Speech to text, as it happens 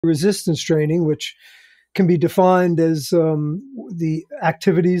resistance training, which can be defined as the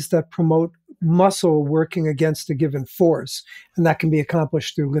activities that promote muscle working against a given force. And that can be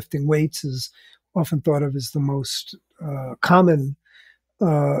accomplished through lifting weights, is often thought of as the most common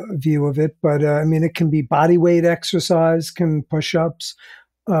view of it. But I mean, it can be body weight exercise, can push-ups,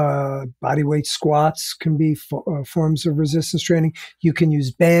 body weight squats can be forms of resistance training. You can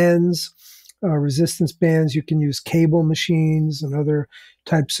use bands, resistance bands. You can use cable machines and other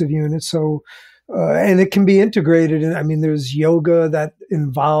types of units. So, and it can be integrated. I mean, there's yoga that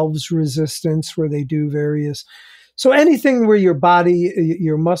involves resistance where they do various. So anything where your body,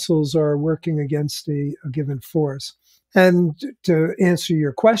 your muscles are working against a given force. And to answer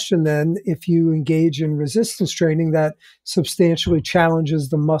your question then, if you engage in resistance training that substantially challenges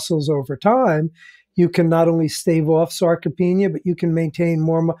the muscles over time, you can not only stave off sarcopenia, but you can maintain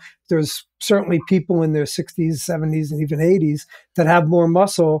more. There's certainly people in their 60s, 70s, and even 80s that have more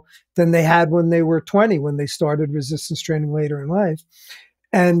muscle than they had when they were 20, when they started resistance training later in life,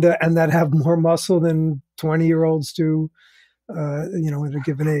 and that have more muscle than 20-year-olds do, at a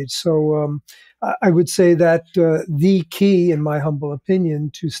given age. So I would say that the key, in my humble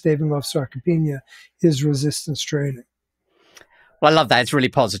opinion, to staving off sarcopenia is resistance training. Well, I love that. It's really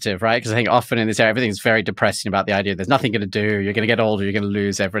positive, right? Because I think often in this area, everything's very depressing about the idea there's nothing going to do. You're going to get older. You're going to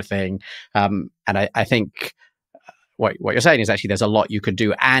lose everything. And I think what you're saying is actually there's a lot you could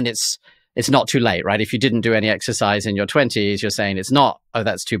do, and it's not too late, right? If you didn't do any exercise in your 20s, you're saying it's not, oh,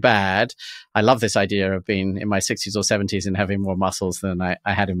 that's too bad. I love this idea of being in my 60s or 70s and having more muscles than I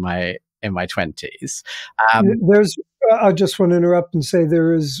had in my 20s. I just want to interrupt and say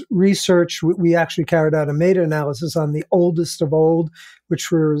there is research. We actually carried out a meta-analysis on the oldest of old, which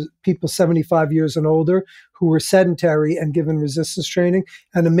were people 75 years and older who were sedentary and given resistance training.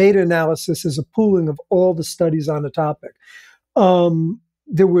 And a meta-analysis is a pooling of all the studies on the topic.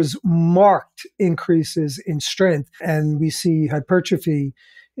 There was marked increases in strength, and we see hypertrophy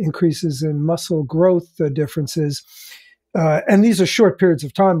increases in muscle growth differences. And these are short periods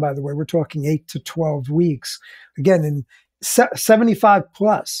of time, by the way. We're talking 8 to 12 weeks, again, in 75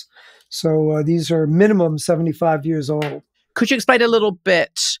 plus. So these are minimum 75 years old. Could you explain a little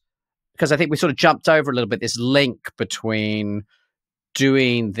bit, because I think we sort of jumped over a little bit, this link between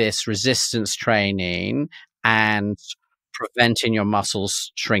doing this resistance training and preventing your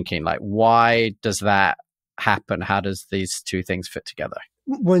muscles shrinking? Like, why does that happen? How does these two things fit together?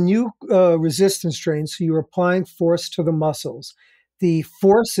 When you resistance train, so you're applying force to the muscles, the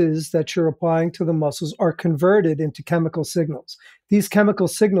forces that you're applying to the muscles are converted into chemical signals. These chemical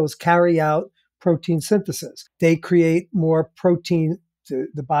signals carry out protein synthesis. They create more protein,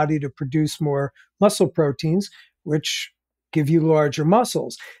 the body to produce more muscle proteins, which give you larger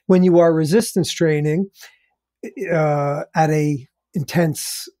muscles. When you are resistance training at a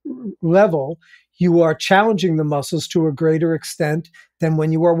intense level, you are challenging the muscles to a greater extent than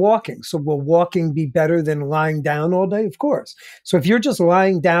when you are walking. So will walking be better than lying down all day? Of course. So if you're just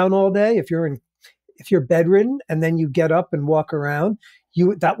lying down all day, if you're bedridden and then you get up and walk around,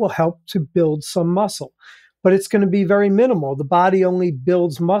 that will help to build some muscle. But it's going to be very minimal. The body only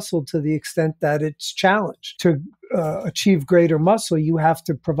builds muscle to the extent that it's challenged. To achieve greater muscle, you have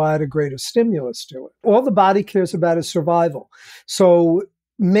to provide a greater stimulus to it. All the body cares about is survival. So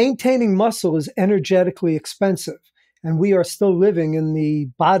maintaining muscle is energetically expensive, and we are still living in the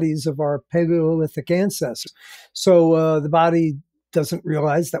bodies of our Paleolithic ancestors. So the body doesn't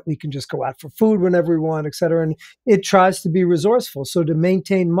realize that we can just go out for food whenever we want, et cetera, and it tries to be resourceful. So to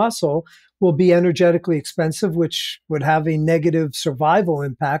maintain muscle will be energetically expensive, which would have a negative survival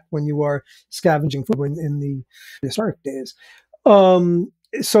impact when you are scavenging food in the historic days.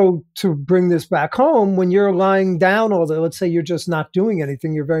 So to bring this back home, when you're lying down all day, let's say you're just not doing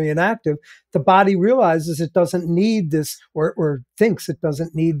anything, you're very inactive, the body realizes it doesn't need this or thinks it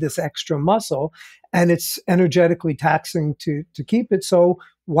doesn't need this extra muscle, and it's energetically taxing to keep it. So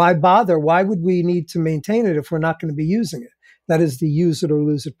why bother? Why would we need to maintain it if we're not going to be using it? That is the use it or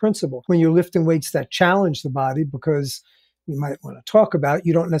lose it principle. When you're lifting weights that challenge the body, because we might want to talk about,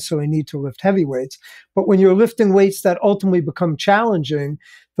 you don't necessarily need to lift heavy weights. But when you're lifting weights that ultimately become challenging,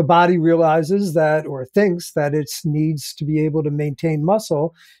 the body realizes that or thinks that it needs to be able to maintain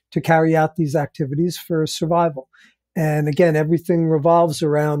muscle to carry out these activities for survival. And again, everything revolves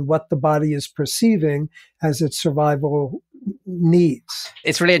around what the body is perceiving as its survival needs.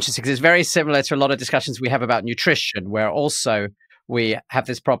 It's really interesting because it's very similar to a lot of discussions we have about nutrition, where also we have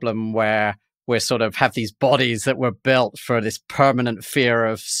this problem where we're sort of have these bodies that were built for this permanent fear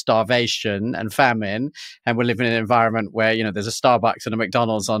of starvation and famine, and we're living in an environment where, you know, there's a Starbucks and a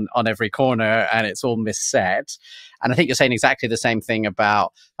McDonald's on every corner, and it's all misset. And I think you're saying exactly the same thing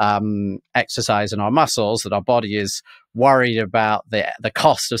about exercise and our muscles, that our body is worried about the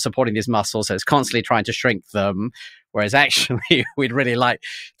cost of supporting these muscles, so it's constantly trying to shrink them, whereas actually we'd really like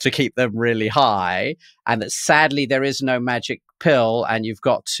to keep them really high, and that sadly there is no magic pill, and you've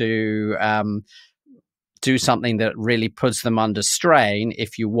got to do something that really puts them under strain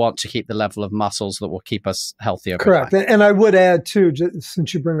if you want to keep the level of muscles that will keep us healthy over Correct. time. And I would add too,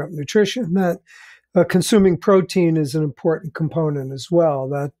 since you bring up nutrition, that consuming protein is an important component as well.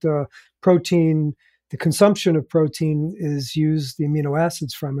 That protein, the consumption of protein is used, the amino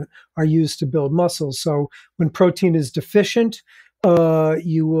acids from it are used to build muscles. So when protein is deficient,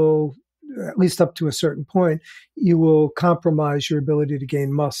 you will, at least up to a certain point, you will compromise your ability to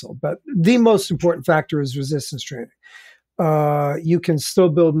gain muscle. But the most important factor is resistance training. You can still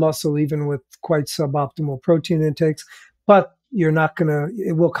build muscle even with quite suboptimal protein intakes, but you're not going to,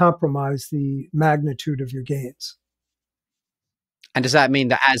 it will compromise the magnitude of your gains. And does that mean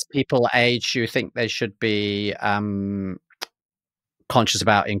that as people age, you think they should be conscious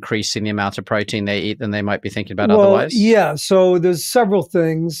about increasing the amount of protein they eat than they might be thinking about otherwise? Yeah. So there's several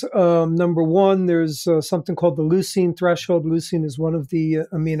things. Number one, there's something called the leucine threshold. Leucine is one of the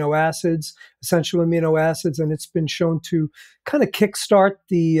amino acids, essential amino acids, and it's been shown to kind of kickstart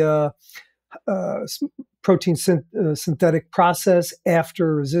the protein synthetic process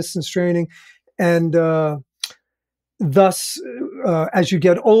after resistance training. And thus, as you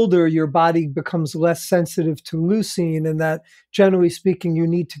get older, your body becomes less sensitive to leucine, and that generally speaking, you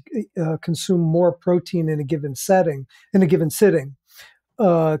need to consume more protein in a given sitting,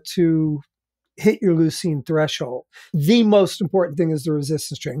 to hit your leucine threshold. The most important thing is the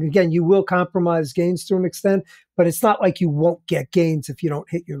resistance training. Again, you will compromise gains to an extent, but it's not like you won't get gains if you don't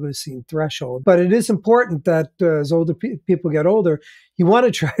hit your leucine threshold. But it is important that as older people get older, you want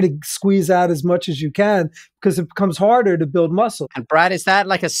to try to squeeze out as much as you can, because it becomes harder to build muscle. And Brad, is that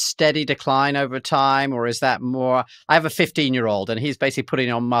like a steady decline over time, or is that more? I have a 15-year-old and he's basically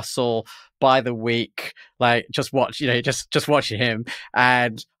putting on muscle by the week, like just watching him.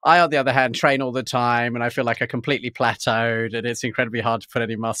 And I, on the other hand, train all the time, and I feel like I completely plateaued, and it's incredibly hard to put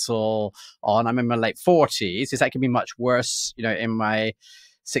any muscle on. I'm in my late 40s. Is that going to be much worse, you know, in my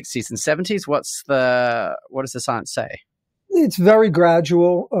 60s and 70s? What does the science say? It's very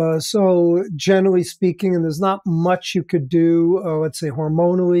gradual. So generally speaking, and there's not much you could do, let's say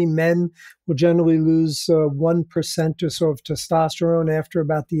hormonally, men will generally lose 1% or so of testosterone after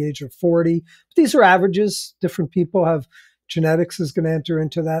about the age of 40. These are averages. Different people have genetics is going to enter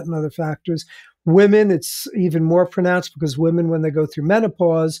into that and other factors. Women, it's even more pronounced, because women, when they go through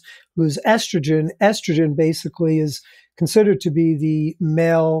menopause, lose estrogen. Estrogen basically is considered to be the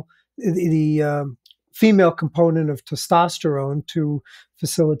female component of testosterone to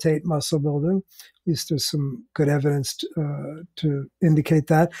facilitate muscle building. At least there's some good evidence to indicate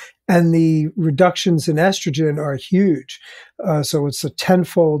that. And the reductions in estrogen are huge. So it's a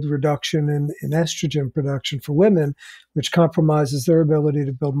tenfold reduction in estrogen production for women, which compromises their ability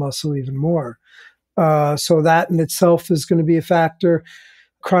to build muscle even more. So that in itself is going to be a factor.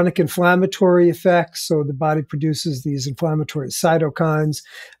 Chronic inflammatory effects. So the body produces these inflammatory cytokines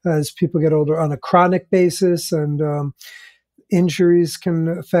as people get older on a chronic basis, and injuries can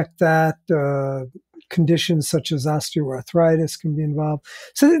affect that. Conditions such as osteoarthritis can be involved.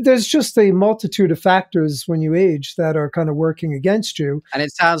 So there's just a multitude of factors when you age that are kind of working against you. And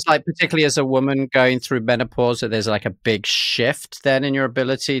it sounds like, particularly as a woman going through menopause, that there's like a big shift then in your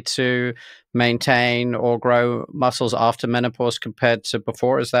ability to maintain or grow muscles after menopause compared to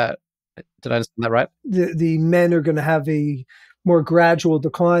before. Did I understand that right? The men are going to have a more gradual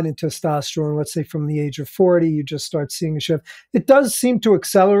decline in testosterone. Let's say from the age of 40, you just start seeing a shift. It does seem to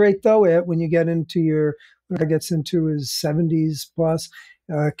accelerate, though, when you get into when it gets into his 70s plus,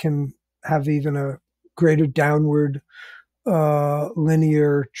 can have even a greater downward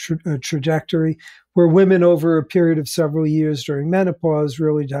linear trajectory, where women over a period of several years during menopause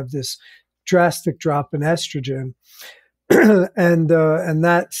really have this drastic drop in estrogen. and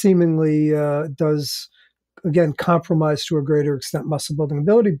that seemingly does, again, compromise to a greater extent muscle building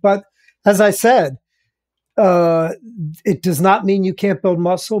ability. But as I said, it does not mean you can't build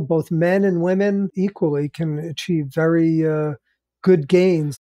muscle. Both men and women equally can achieve very good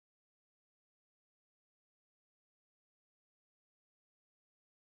gains.